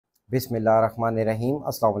बिस्मिल्लाहिर्रहमानिर्रहीम।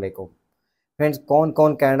 अस्सलाम वालेकुम फ्रेंड्स, कौन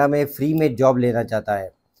कौन कनाडा में फ़्री में जॉब लेना चाहता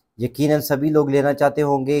है? यकीनन सभी लोग लेना चाहते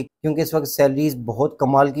होंगे क्योंकि इस वक्त सैलरीज़ बहुत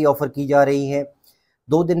कमाल की ऑफ़र की जा रही हैं।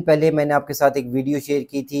 2 दिन पहले मैंने आपके साथ एक वीडियो शेयर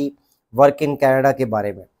की थी वर्क इन कनाडा के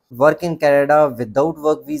बारे में। Work in Canada without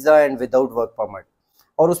work visa and without work permit,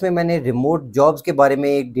 और उसमें मैंने रिमोट जॉब्स के बारे में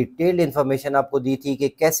एक डिटेल्ड इन्फॉर्मेशन आपको दी थी कि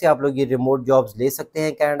कैसे आप लोग ये रिमोट जॉब्स ले सकते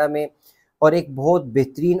हैं कनाडा में। और एक बहुत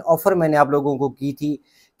बेहतरीन ऑफ़र मैंने आप लोगों को की थी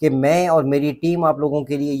कि मैं और मेरी टीम आप लोगों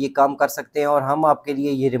के लिए ये काम कर सकते हैं और हम आपके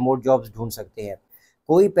लिए ये रिमोट जॉब्स ढूंढ सकते हैं।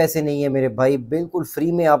 कोई पैसे नहीं है मेरे भाई, बिल्कुल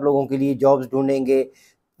फ्री में आप लोगों के लिए जॉब्स ढूंढेंगे,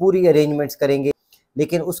 पूरी अरेंजमेंट्स करेंगे।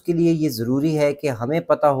 लेकिन उसके लिए ये ज़रूरी है कि हमें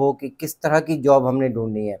पता हो कि किस तरह की जॉब हमने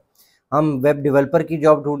ढूंढनी है। हम वेब डेवलपर की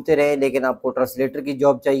जॉब ढूंढते रहें लेकिन आपको ट्रांसलेटर की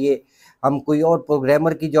जॉब चाहिए, हम कोई और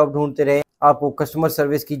प्रोग्रामर की जॉब ढूंढते रहें आपको कस्टमर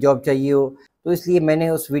सर्विस की जॉब चाहिए हो। तो इसलिए मैंने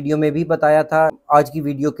उस वीडियो में भी बताया था, आज की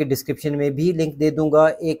वीडियो के डिस्क्रिप्शन में भी लिंक दे दूंगा।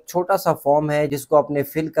 एक छोटा सा फॉर्म है जिसको आपने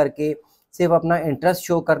फिल करके सिर्फ अपना इंटरेस्ट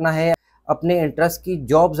शो करना है, अपने इंटरेस्ट की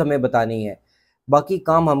जॉब्स हमें बतानी है, बाकी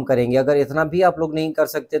काम हम करेंगे। अगर इतना भी आप लोग नहीं कर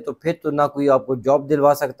सकते तो फिर तो ना कोई आपको जॉब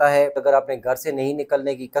दिलवा सकता है। अगर आपने घर से नहीं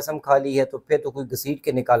निकलने की कसम खा ली है तो फिर तो कोई घसीट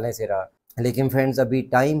के निकालने से रहा। लेकिन फ्रेंड्स, अभी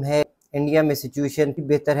टाइम है, इंडिया में सिचुएशन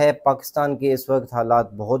बेहतर है, पाकिस्तान के इस वक्त हालात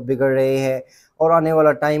बहुत बिगड़ रहे हैं और आने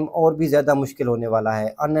वाला टाइम और भी ज़्यादा मुश्किल होने वाला है।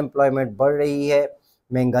 अनएम्प्लॉयमेंट बढ़ रही है,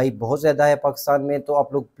 महंगाई बहुत ज़्यादा है पाकिस्तान में। तो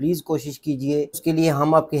आप लोग प्लीज़ कोशिश कीजिए, उसके लिए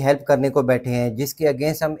हम आपकी हेल्प करने को बैठे हैं, जिसके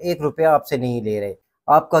अगेंस्ट हम 1 रुपया आपसे नहीं ले रहे।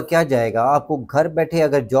 आपका क्या जाएगा? आपको घर बैठे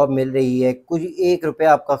अगर जॉब मिल रही है, कुछ 1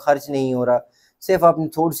 रुपया आपका खर्च नहीं हो रहा, सिर्फ आपने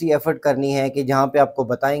थोड़ी सी एफर्ट करनी है कि जहाँ पे आपको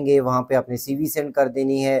बताएंगे वहाँ पे आपने सीवी सेंड कर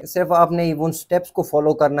देनी है। सिर्फ आपने उन स्टेप्स को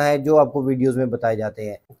फॉलो करना है जो आपको वीडियोस में बताए जाते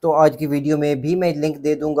हैं। तो आज की वीडियो में भी मैं लिंक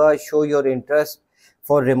दे दूंगा, show your interest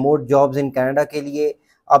for remote jobs in Canada के लिए।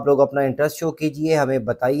 आप लोग अपना इंटरेस्ट शो कीजिए, हमें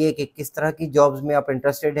बताइए कि किस तरह की जॉब्स में आप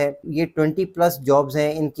इंटरेस्टेड हैं। ये 20+ जॉब्स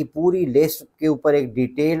हैं, इनकी पूरी लिस्ट के ऊपर एक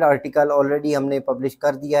डिटेल आर्टिकल ऑलरेडी हमने पब्लिश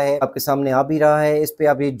कर दिया है, आपके सामने आ भी रहा है। इस पे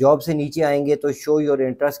आप ये जॉब से नीचे आएंगे तो शो योर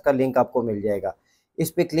इंटरेस्ट का लिंक आपको मिल जाएगा,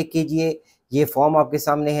 इस पे क्लिक कीजिए। ये फॉर्म आपके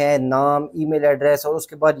सामने है, नाम, ईमेल एड्रेस, और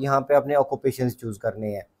उसके बाद यहाँ पे अपने ऑक्यूपेशंस चूज़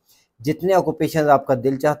करने हैं। जितने ऑक्यूपेशंस आपका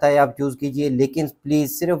दिल चाहता है आप चूज़ कीजिए, लेकिन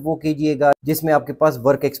प्लीज़ सिर्फ वो कीजिएगा जिसमें आपके पास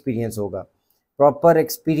वर्क एक्सपीरियंस होगा। प्रॉपर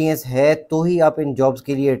एक्सपीरियंस है तो ही आप इन जॉब्स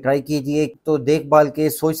के लिए ट्राई कीजिए। तो देखभाल के,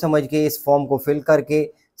 सोच समझ के इस फॉर्म को फिल करके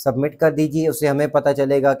सबमिट कर दीजिए, उससे हमें पता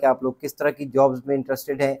चलेगा कि आप लोग किस तरह की जॉब्स में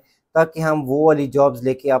इंटरेस्टेड हैं, ताकि हम वो वाली जॉब्स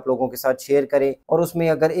लेके आप लोगों के साथ शेयर करें। और उसमें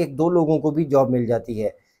अगर 1-2 लोगों को भी जॉब मिल जाती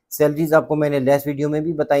है, सैलरीज आपको मैंने लास्ट वीडियो में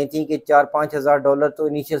भी बताई थी कि $4-5 हज़ार तो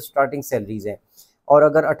इनिशियल स्टार्टिंग सैलरीज हैं, और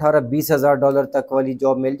अगर 18-20 हज़ार डॉलर तक वाली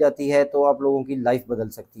जॉब मिल जाती है तो आप लोगों की लाइफ बदल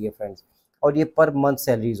सकती है फ्रेंड्स। और ये पर मंथ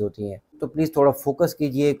सैलरीज होती हैं। तो प्लीज़ थोड़ा फोकस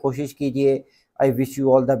कीजिए, कोशिश कीजिए। I wish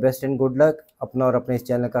you all the best and good luck. अपना और अपने इस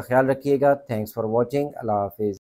चैनल का ख्याल रखिएगा। Thanks for watching. अल्लाह हाफिज़।